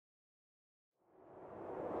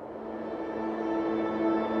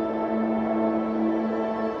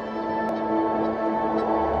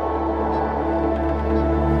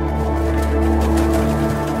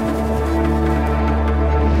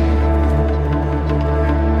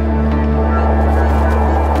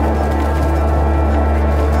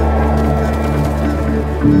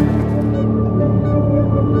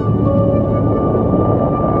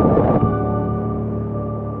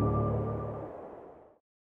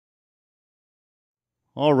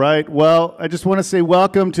All right. Well, I just want to say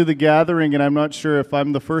welcome to the gathering, and I'm not sure if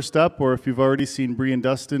I'm the first up or if you've already seen Bree and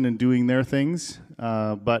Dustin and doing their things.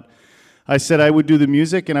 But I said I would do the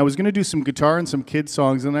music, and I was going to do some guitar and some kids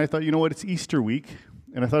songs, and I thought, you know what, it's Easter week,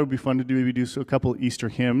 and I thought it would be fun to maybe do a couple Easter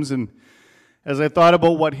hymns. And as I thought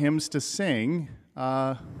about what hymns to sing,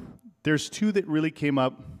 there's two that really came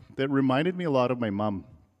up that reminded me a lot of my mom.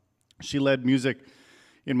 She led music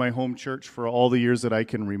in my home church for all the years that I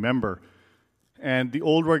can remember. And the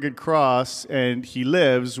Old Rugged Cross and He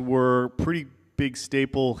Lives were pretty big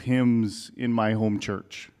staple hymns in my home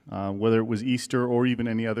church, whether it was Easter or even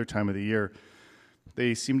any other time of the year.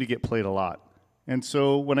 They seem to get played a lot. And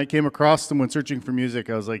so when I came across them when searching for music,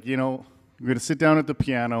 I was like, you know, I'm going to sit down at the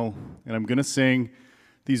piano and I'm going to sing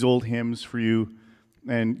these old hymns for you.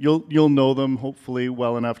 And you'll know them hopefully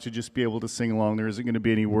well enough to just be able to sing along. There isn't going to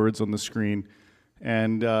be any words on the screen.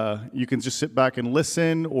 And you can just sit back and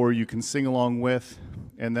listen, or you can sing along with.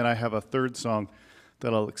 And then I have a third song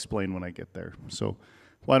that I'll explain when I get there. So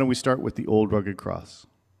why don't we start with the Old Rugged Cross?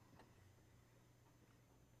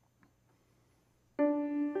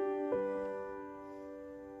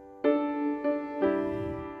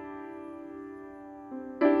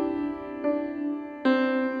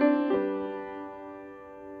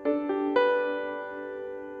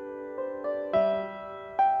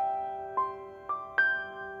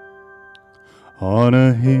 On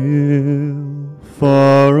a hill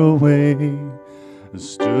far away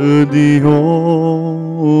stood the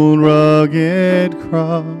old rugged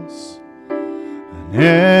cross, an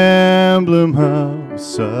emblem of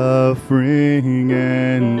suffering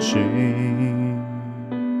and shame.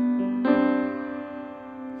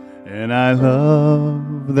 And I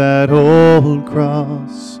love that old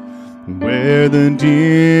cross, where the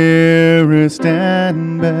dearest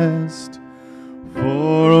and best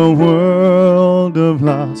for a world of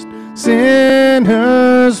lost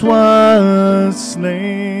sinners was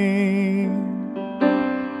slain.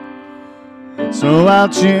 So I'll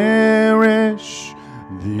cherish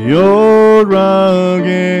the old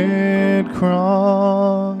rugged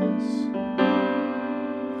cross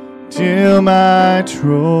till my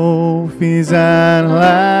trophies at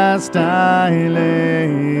last I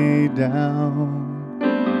lay down.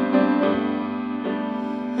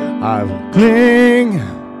 I will cling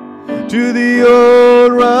to the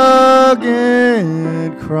old rugged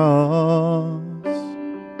cross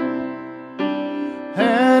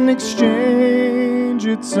and exchange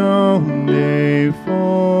it someday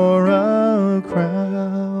for a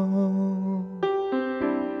crown.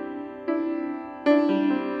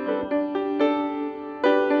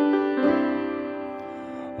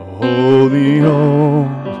 Oh, the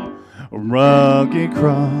old rugged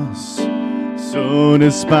cross, so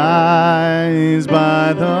despised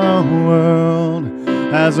by the world,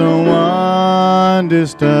 has a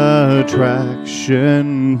wondrous attraction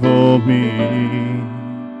for me.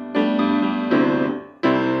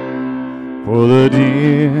 For the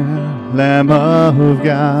dear Lamb of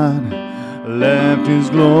God left His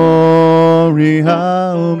glory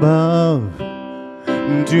above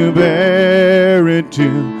to bear it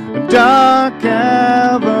to dark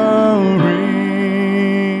Calvary.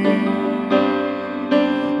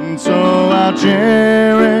 So I'll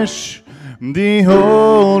cherish the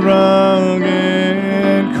old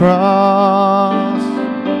rugged cross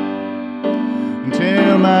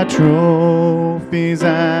until my trophies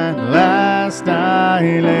at last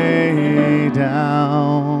I lay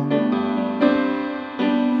down.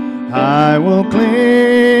 I will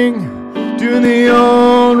cling to the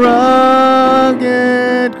old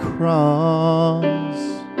rugged cross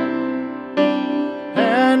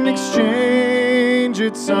and exchange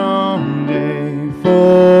it someday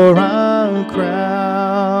for a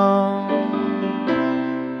crown.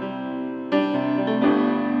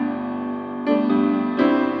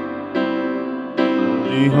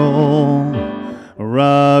 The old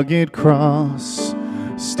rugged cross,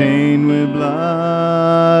 stained with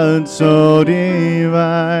blood so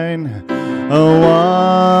divine, a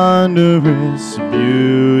wondrous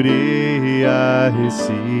beauty I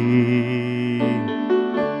see.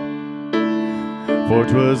 For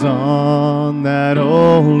 'twas on that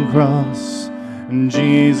old cross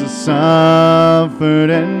Jesus suffered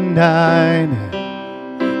and died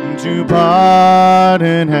to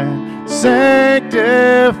pardon and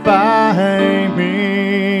sanctify me.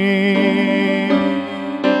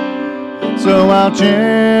 So I'll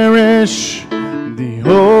cherish the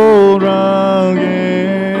old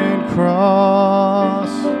rugged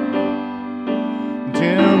cross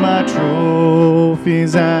till my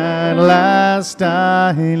trophies at last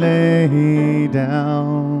I lay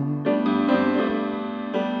down.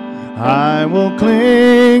 I will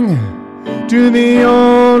cling to the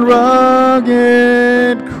old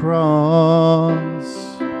rugged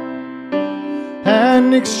cross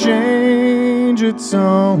and exchange it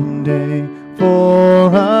someday for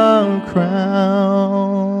a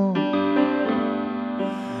crown,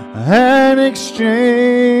 and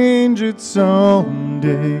exchange it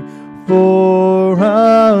someday for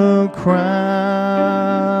a crown.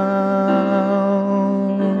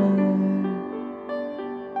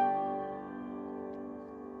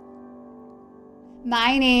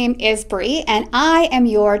 My name is Bree, and I am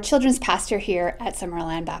your children's pastor here at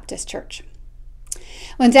Summerland Baptist Church.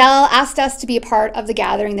 When Dell asked us to be a part of the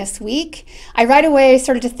gathering this week, I right away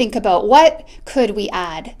started to think about what could we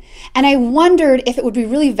add. And I wondered if it would be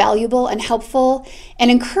really valuable and helpful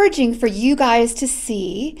and encouraging for you guys to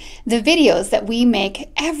see the videos that we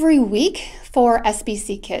make every week for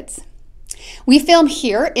SBC kids. We film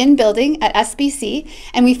here in building at SBC,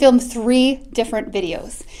 and we film 3 different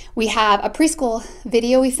videos. We have a preschool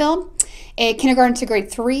video we film, a kindergarten to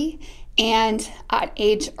grade 3, and at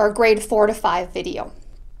age or grade 4 to 5 video.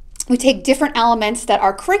 We take different elements that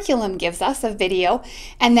our curriculum gives us of video,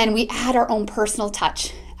 and then we add our own personal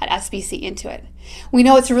touch at SBC into it. We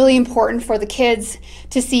know it's really important for the kids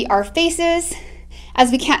to see our faces. As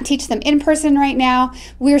we can't teach them in person right now,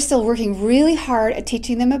 we are still working really hard at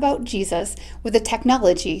teaching them about Jesus with the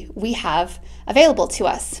technology we have available to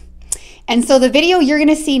us. And so the video you're going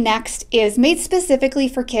to see next is made specifically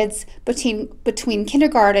for kids between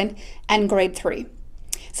kindergarten and grade 3.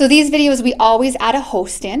 So these videos we always add a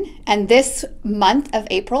host in, and this month of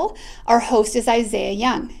April, our host is Isaiah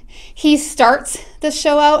Young. He starts the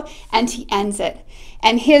show out and he ends it.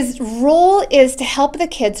 And his role is to help the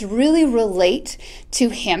kids really relate to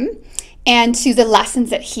him and to the lessons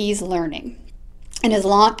that he's learning. And as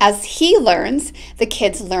long as he learns, the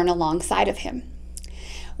kids learn alongside of him.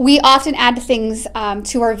 We often add things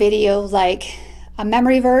to our video like a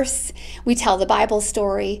memory verse. We tell the Bible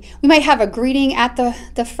story. We might have a greeting at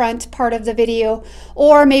the front part of the video,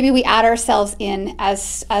 or maybe we add ourselves in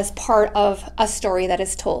as part of a story that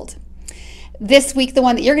is told. This week, the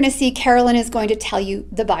one that you're going to see, Carolyn is going to tell you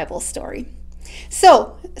the Bible story.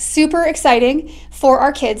 So, super exciting for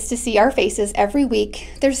our kids to see our faces every week.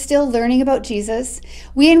 They're still learning about Jesus.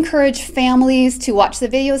 We encourage families to watch the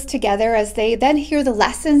videos together as they then hear the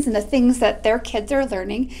lessons and the things that their kids are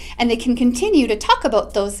learning, and they can continue to talk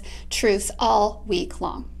about those truths all week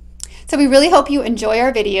long. So we really hope you enjoy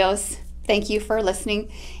our videos. Thank you for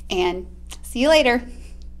listening, and see you later.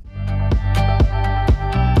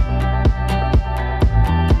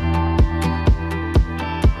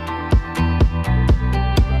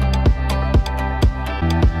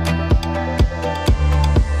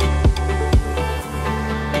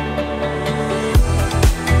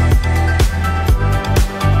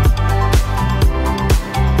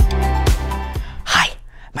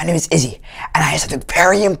 My name is Izzy, and I have something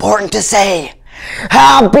very important to say.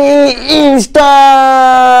 Happy Easter!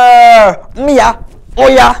 Yeah, oh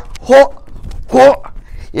yeah, ho, ho,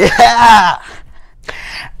 yeah!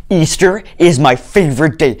 Easter is my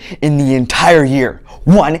favorite day in the entire year.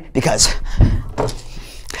 1, because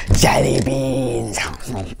jelly beans.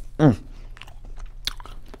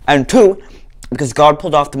 And 2, because God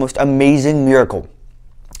pulled off the most amazing miracle.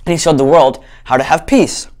 And he showed the world how to have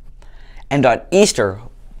peace. And on Easter,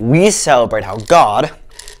 we celebrate how God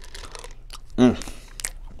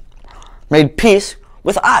made peace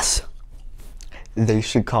with us. They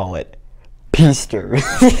should call it Peaster.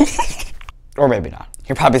 Or maybe not.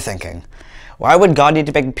 You're probably thinking, why would God need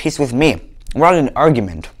to make peace with me? We're not in an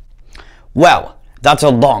argument. Well, that's a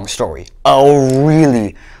long story. A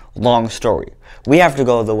really long story. We have to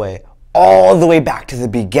go all the way back to the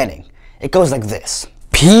beginning. It goes like this.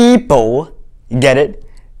 People, get it?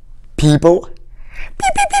 People?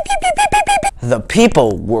 The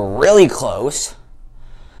people were really close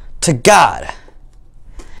to God.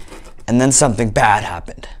 And then something bad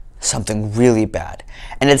happened. Something really bad.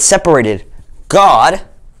 And it separated God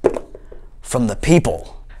from the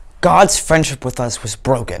people. God's friendship with us was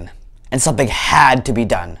broken, and something had to be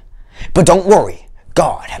done. But don't worry,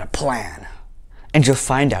 God had a plan. And you'll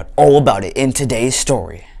find out all about it in today's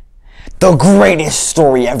story. The greatest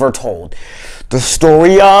story ever told. The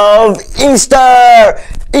story of Easter!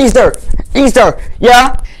 Easter! Easter!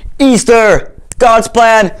 Yeah? Easter! God's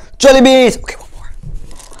plan! Jelly beans! Okay, one more.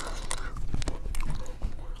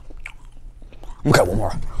 Okay, one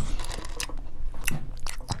more.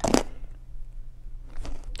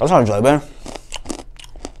 That's not a jelly bean.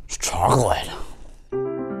 It's chocolate.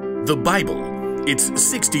 The Bible. It's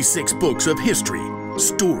 66 books of history,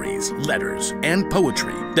 Stories, letters, and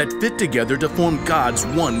poetry that fit together to form God's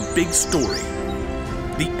one big story.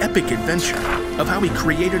 The epic adventure of how He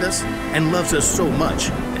created us and loves us so much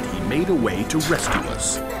that He made a way to rescue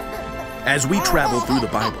us. As we travel through the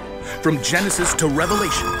Bible, from Genesis to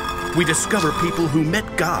Revelation, we discover people who met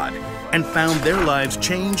God and found their lives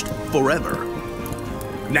changed forever.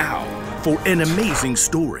 Now, for an amazing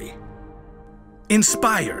story,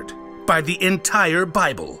 inspired by the entire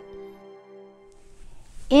Bible.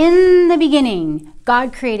 In the beginning,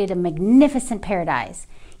 God created a magnificent paradise.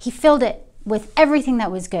 He filled it with everything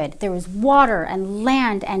that was good. There was water and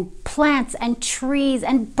land and plants and trees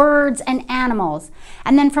and birds and animals.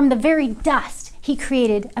 And then from the very dust, He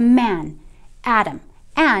created a man, Adam,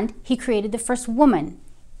 and He created the first woman,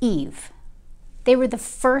 Eve. They were the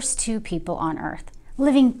first two people on earth,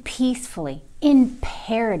 living peacefully in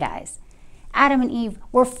paradise. Adam and Eve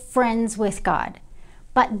were friends with God.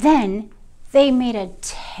 But then they made a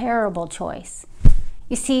terrible choice.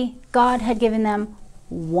 You see, God had given them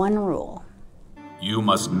one rule. You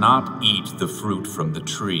must not eat the fruit from the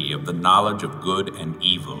tree of the knowledge of good and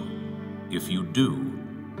evil. If you do,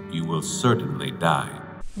 you will certainly die.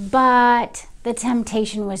 But the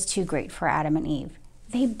temptation was too great for Adam and Eve.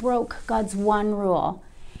 They broke God's one rule.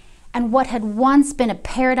 And what had once been a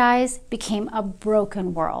paradise became a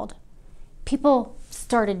broken world. People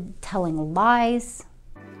started telling lies.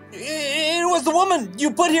 It was the woman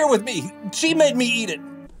you put here with me. She made me eat it.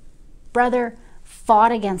 Brother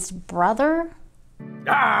fought against brother.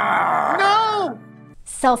 No!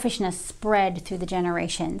 Selfishness spread through the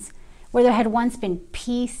generations. Where there had once been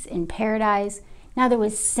peace in paradise, now there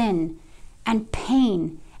was sin and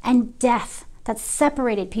pain and death that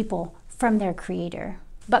separated people from their Creator.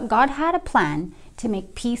 But God had a plan to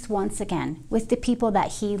make peace once again with the people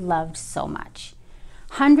that He loved so much.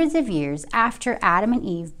 Hundreds of years after Adam and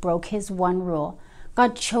Eve broke His one rule,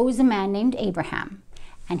 God chose a man named Abraham,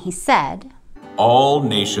 and He said, All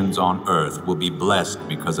nations on earth will be blessed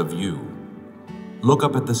because of you. Look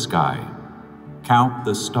up at the sky. Count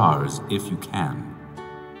the stars if you can.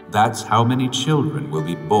 That's how many children will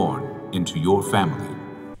be born into your family.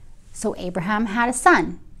 So Abraham had a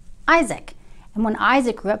son, Isaac. And when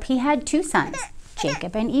Isaac grew up, he had two sons,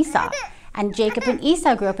 Jacob and Esau. And Jacob and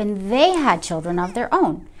Esau grew up and they had children of their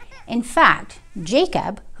own. In fact,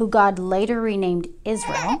 Jacob, who God later renamed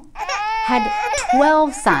Israel, had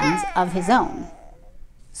 12 sons of his own.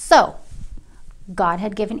 So, God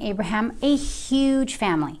had given Abraham a huge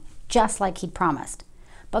family, just like He'd promised.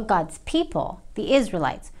 But God's people, the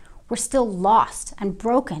Israelites, were still lost and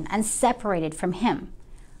broken and separated from Him.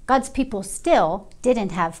 God's people still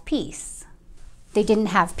didn't have peace. They didn't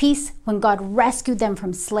have peace when God rescued them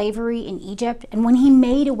from slavery in Egypt and when He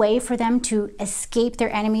made a way for them to escape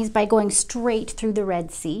their enemies by going straight through the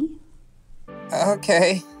Red Sea.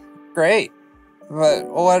 Okay, great. But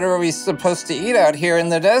what are we supposed to eat out here in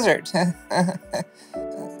the desert?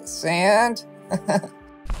 Sand?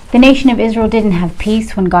 The nation of Israel didn't have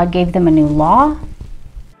peace when God gave them a new law.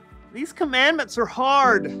 These commandments are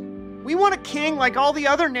hard. We want a king like all the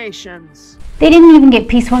other nations. They didn't even get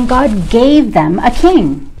peace when God gave them a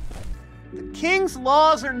king. The king's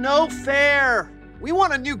laws are no fair. We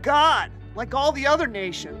want a new God like all the other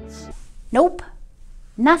nations. Nope.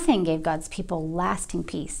 Nothing gave God's people lasting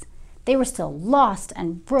peace. They were still lost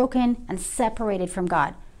and broken and separated from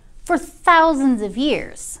God for thousands of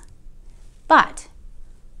years. But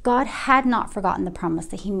God had not forgotten the promise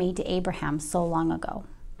that He made to Abraham so long ago.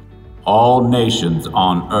 All nations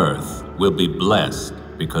on earth will be blessed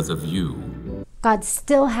because of you. God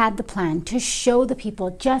still had the plan to show the people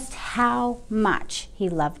just how much He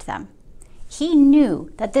loved them. He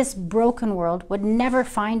knew that this broken world would never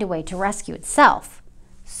find a way to rescue itself.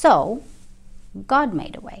 So, God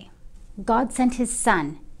made a way. God sent His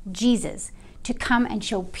Son, Jesus, to come and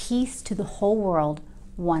show peace to the whole world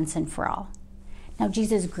once and for all. Now,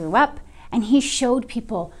 Jesus grew up and He showed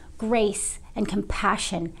people grace and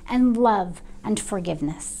compassion and love and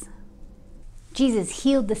forgiveness. Jesus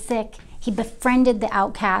healed the sick. He befriended the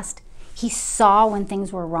outcast. He saw when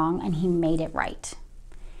things were wrong and He made it right.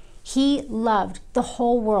 He loved the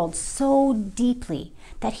whole world so deeply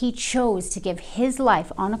that He chose to give His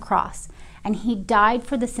life on a cross, and He died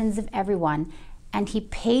for the sins of everyone, and He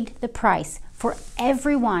paid the price for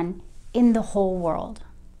everyone in the whole world.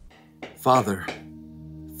 Father,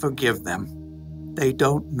 forgive them. They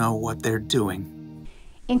don't know what they're doing.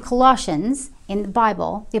 In Colossians, in the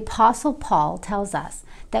Bible, the Apostle Paul tells us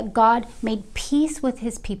that God made peace with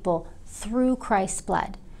His people through Christ's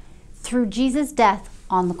blood, through Jesus' death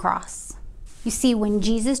on the cross. You see, when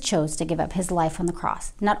Jesus chose to give up his life on the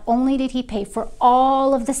cross, not only did he pay for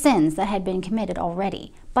all of the sins that had been committed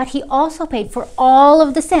already, but he also paid for all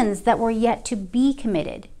of the sins that were yet to be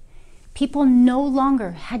committed. People no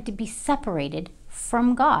longer had to be separated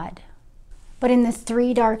from God. But in the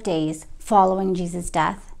 3 dark days following Jesus'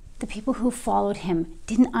 death, the people who followed him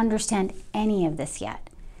didn't understand any of this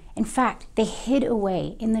yet. In fact, they hid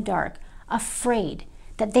away in the dark, afraid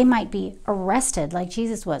that they might be arrested like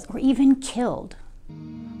Jesus was, or even killed.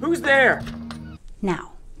 Who's there?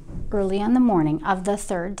 Now, early on the morning of the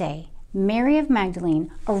 3rd day, Mary of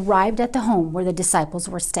Magdalene arrived at the home where the disciples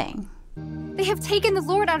were staying. They have taken the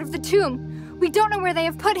Lord out of the tomb. We don't know where they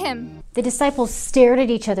have put him. The disciples stared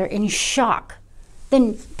at each other in shock.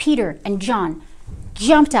 Then Peter and John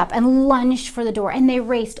jumped up and lunged for the door, and they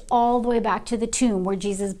raced all the way back to the tomb where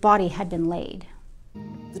Jesus' body had been laid.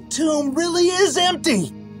 The tomb really is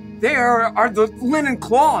empty. There are the linen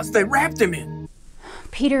cloths they wrapped him in.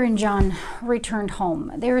 Peter and John returned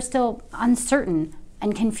home. They were still uncertain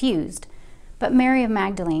and confused. But Mary of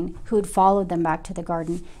Magdalene, who had followed them back to the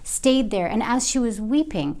garden, stayed there, and as she was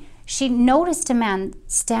weeping, she noticed a man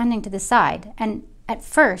standing to the side, and at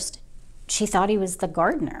first, she thought he was the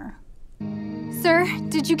gardener. Sir,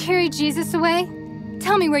 did you carry Jesus away?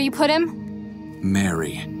 Tell me where you put him.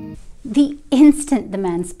 Mary. The instant the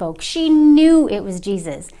man spoke, she knew it was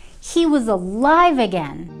Jesus. He was alive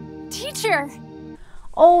again. Teacher!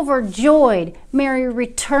 Overjoyed, Mary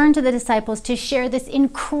returned to the disciples to share this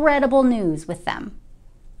incredible news with them.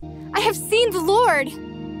 I have seen the Lord!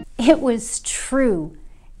 It was true.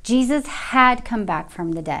 Jesus had come back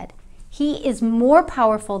from the dead. He is more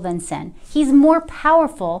powerful than sin. He's more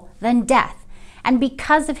powerful than death. And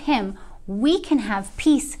because of him, we can have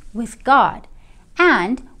peace with God.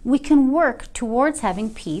 And we can work towards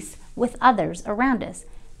having peace with others around us,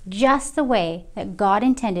 just the way that God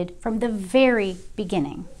intended from the very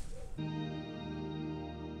beginning.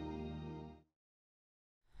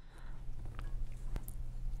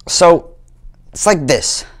 So, it's like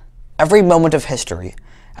this. Every moment of history,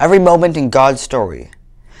 every moment in God's story,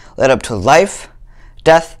 led up to life,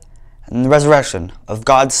 death, and the resurrection of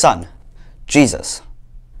God's Son, Jesus.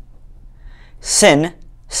 Sin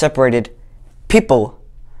separated people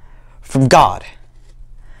from God.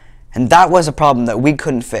 And that was a problem that we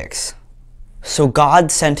couldn't fix. So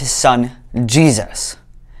God sent his Son, Jesus.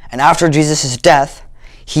 And after Jesus' death,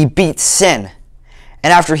 he beat sin.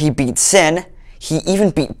 And after he beat sin, he even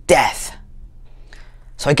beat death.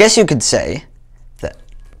 So I guess you could say that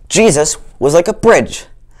Jesus was like a bridge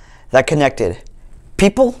that connected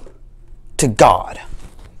people to God.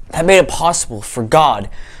 That made it possible for God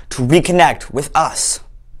to reconnect with us.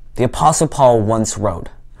 The Apostle Paul once wrote,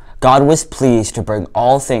 God was pleased to bring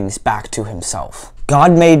all things back to himself.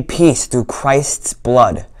 God made peace through Christ's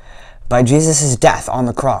blood by Jesus' death on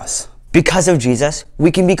the cross. Because of Jesus,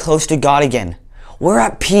 we can be close to God again. We're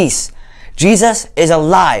at peace. Jesus is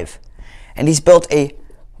alive, and he's built a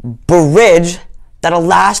bridge that'll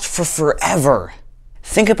last for forever.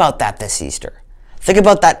 Think about that this Easter. Think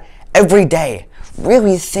about that every day.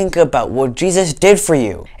 Really think about what Jesus did for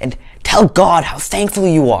you, and tell God how thankful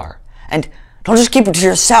you are. And don't just keep it to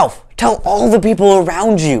yourself. Tell all the people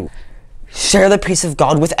around you. Share the peace of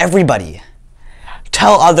God with everybody.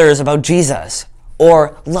 Tell others about Jesus,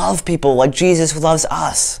 or love people like Jesus loves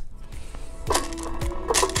us.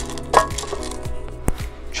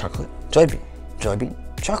 Chocolate, joy bean,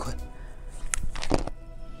 chocolate.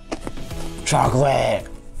 Chocolate.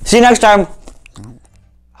 See you next time.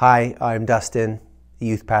 Hi, I'm Dustin, the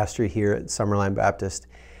youth pastor here at Summerland Baptist.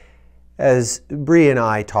 As Bree and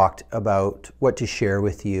I talked about what to share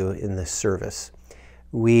with you in this service,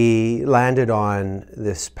 we landed on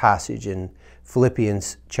this passage in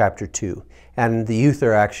Philippians chapter 2. And the youth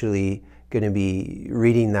are actually going to be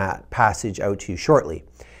reading that passage out to you shortly.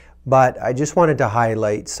 But I just wanted to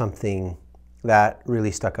highlight something that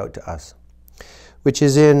really stuck out to us, which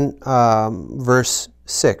is in verse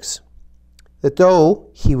 6. That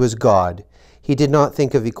though he was God, he did not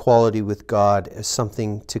think of equality with God as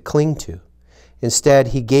something to cling to. Instead,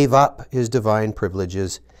 he gave up his divine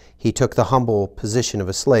privileges. He took the humble position of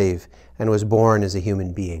a slave and was born as a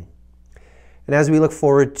human being. And as we look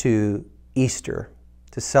forward to Easter,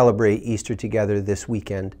 to celebrate Easter together this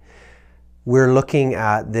weekend, we're looking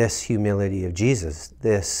at this humility of Jesus,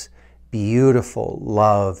 this beautiful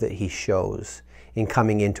love that he shows in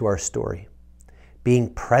coming into our story,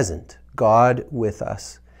 being present, God with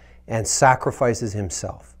us, and sacrifices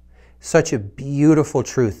himself. Such a beautiful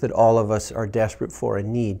truth that all of us are desperate for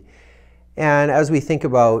and need. And as we think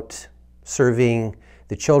about serving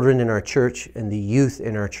the children in our church and the youth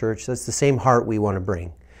in our church, that's the same heart we want to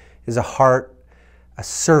bring. is a heart, a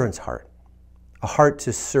servant's heart, a heart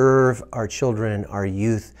to serve our children, our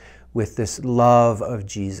youth, with this love of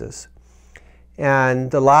Jesus. And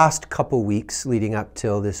the last couple weeks leading up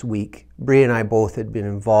till this week, Bree and I both had been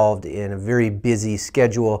involved in a very busy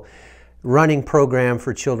schedule, running program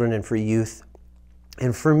for children and for youth.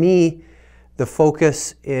 And for me, the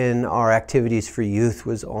focus in our activities for youth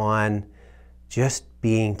was on just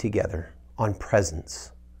being together, on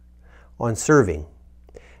presence, on serving.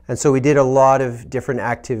 And so we did a lot of different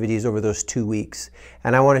activities over those 2 weeks.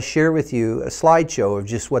 And I want to share with you a slideshow of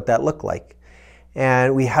just what that looked like.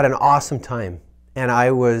 And we had an awesome time. And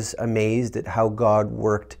I was amazed at how God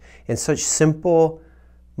worked in such simple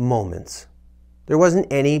moments. There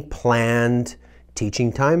wasn't any planned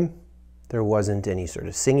teaching time. There wasn't any sort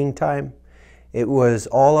of singing time. It was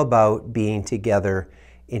all about being together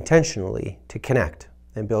intentionally to connect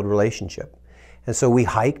and build relationship. And so we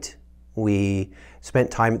hiked. We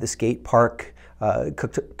spent time at the skate park,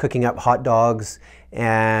 cooking up hot dogs,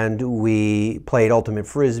 and we played ultimate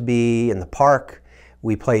frisbee in the park.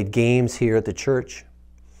 We played games here at the church.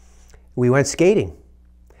 We went skating.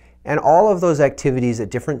 And all of those activities at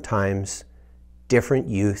different times, different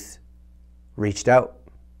youth reached out,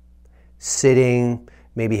 sitting,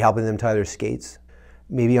 maybe helping them tie their skates,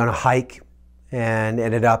 maybe on a hike, and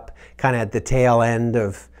ended up kind of at the tail end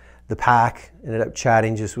of the pack, ended up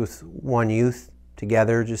chatting just with one youth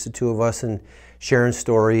together, just the two of us, and sharing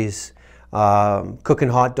stories, cooking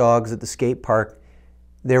hot dogs at the skate park.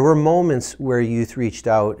 There were moments where youth reached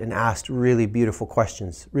out and asked really beautiful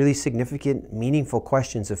questions, really significant, meaningful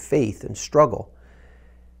questions of faith and struggle.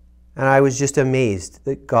 And I was just amazed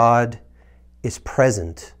that God is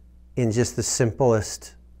present in just the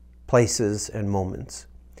simplest places and moments.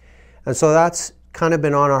 And so that's kind of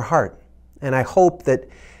been on our heart. And I hope that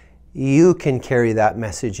you can carry that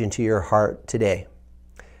message into your heart today.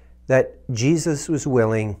 That Jesus was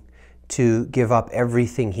willing to give up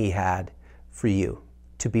everything he had for you,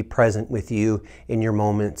 to be present with you in your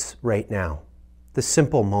moments right now. The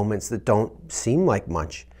simple moments that don't seem like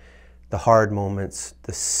much, the hard moments,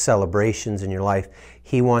 the celebrations in your life.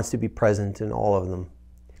 He wants to be present in all of them.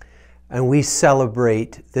 And we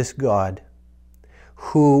celebrate this God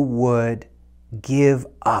who would give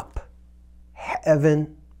up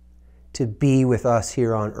heaven to be with us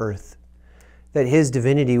here on earth. That his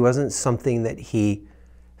divinity wasn't something that he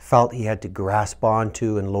felt he had to grasp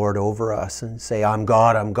onto and lord over us and say, I'm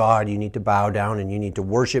God, you need to bow down and you need to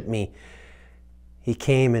worship me. He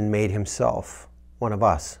came and made himself one of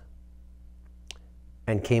us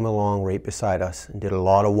and came along right beside us and did a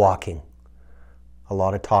lot of walking, a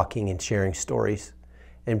lot of talking and sharing stories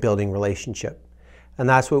and building relationship. And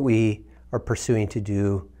that's what we are pursuing to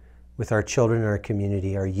do with our children in our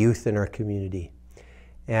community, our youth in our community.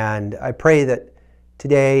 And I pray that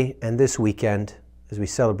today and this weekend, as we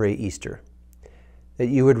celebrate Easter, that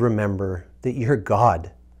you would remember that your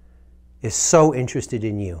God is so interested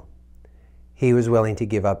in you. He was willing to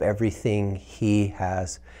give up everything he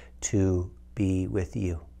has to be with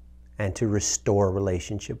you and to restore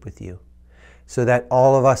relationship with you so that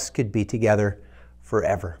all of us could be together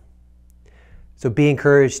forever. So be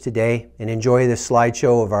encouraged today and enjoy this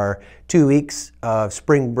slideshow of our 2 weeks of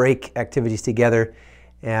spring break activities together.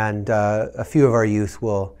 And a few of our youth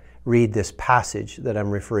will read this passage that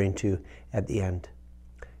I'm referring to at the end.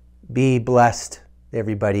 Be blessed,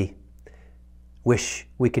 everybody. Wish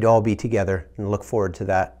we could all be together and look forward to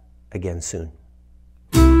that again soon.